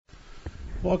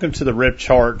Welcome to the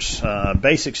RipCharts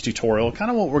basics tutorial. Kind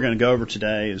of what we're going to go over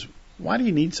today is why do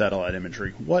you need satellite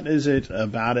imagery? What is it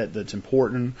about it that's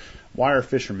important? Why are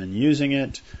fishermen using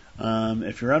it?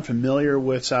 If you're unfamiliar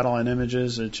with satellite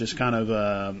images, it's just kind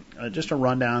of just a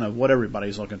rundown of what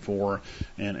everybody's looking for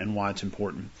and why it's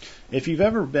important. If you've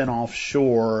ever been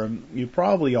offshore, you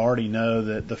probably already know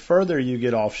that the further you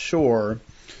get offshore,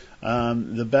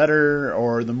 the better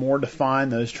or the more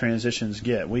defined those transitions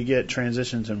get. We get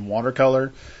transitions in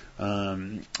watercolor,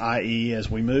 i.e.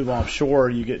 as we move offshore,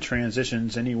 you get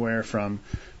transitions anywhere from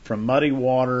muddy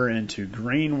water into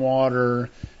green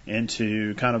water,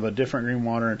 into kind of a different green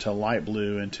water, into light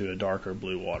blue, into a darker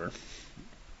blue water.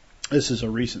 This is a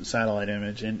recent satellite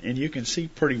image, and you can see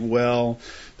pretty well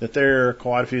that there are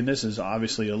quite a few, and this is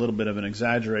obviously a little bit of an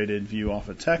exaggerated view off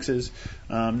of Texas.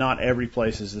 Not every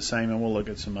place is the same, and we'll look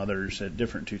at some others at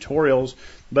different tutorials,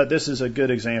 but this is a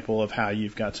good example of how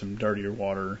you've got some dirtier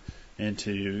water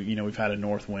into, we've had a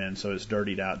north wind, so it's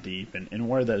dirtied out deep, and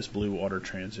where those blue water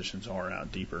transitions are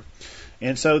out deeper.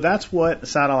 And so that's what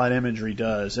satellite imagery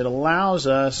does. It allows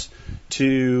us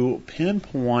to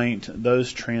pinpoint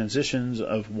those transitions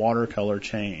of watercolor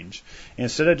change.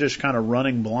 Instead of just kind of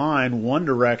running blind one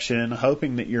direction,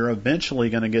 hoping that you're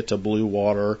eventually going to get to blue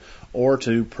water or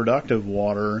to productive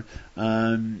water,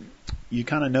 you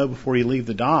kind of know before you leave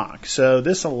the dock. So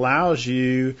this allows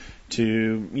you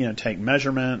to, take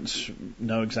measurements,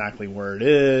 know exactly where it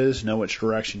is, know which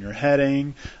direction you're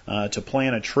heading, to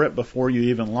plan a trip before you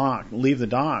even leave the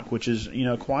dock, which is,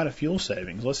 quite a fuel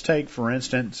savings. Let's take, for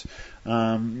instance,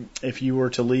 if you were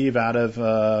to leave out of,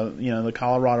 the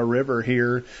Colorado River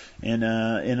here in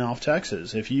off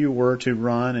Texas, if you were to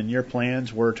run and your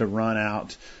plans were to run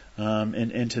out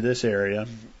into this area,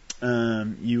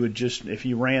 you would just, if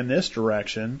you ran this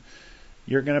direction,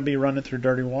 you're going to be running through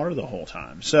dirty water the whole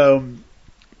time. So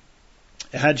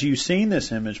had you seen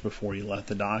this image before you left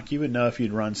the dock, you would know if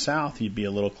you'd run south, you'd be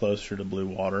a little closer to blue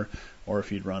water, or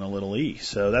if you'd run a little east.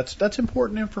 So that's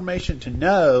important information to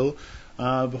know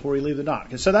before you leave the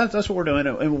dock. And so that's what we're doing.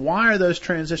 And why are those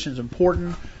transitions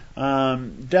important?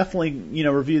 Definitely,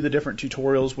 review the different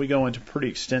tutorials. We go into pretty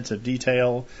extensive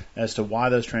detail as to why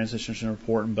those transitions are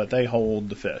important, but they hold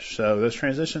the fish. So those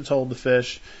transitions hold the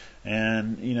fish.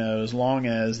 And, as long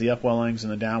as the upwellings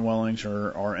and the downwellings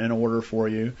are in order for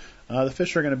you, the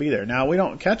fish are going to be there. Now, we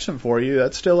don't catch them for you.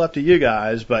 That's still up to you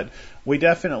guys, but we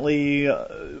definitely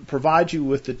provide you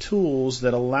with the tools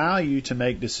that allow you to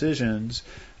make decisions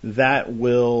that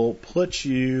will put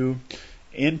you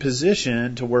in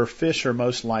position to where fish are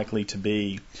most likely to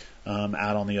be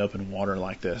out on the open water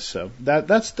like this. So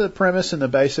that's the premise and the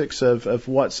basics of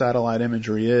what satellite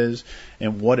imagery is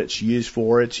and what it's used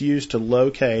for. It's used to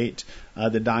locate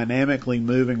the dynamically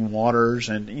moving waters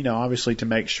and, obviously to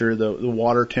make sure the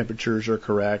water temperatures are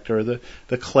correct or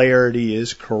the clarity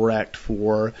is correct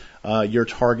for your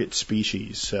target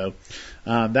species. So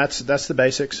that's the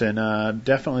basics, and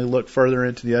definitely look further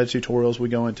into the other tutorials. We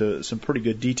go into some pretty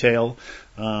good detail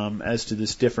as to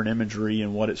this different imagery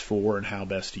and what it's for and how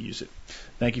best to use it.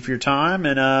 Thank you for your time,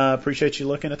 and appreciate you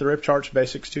looking at the RipCharts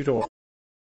Basics tutorial.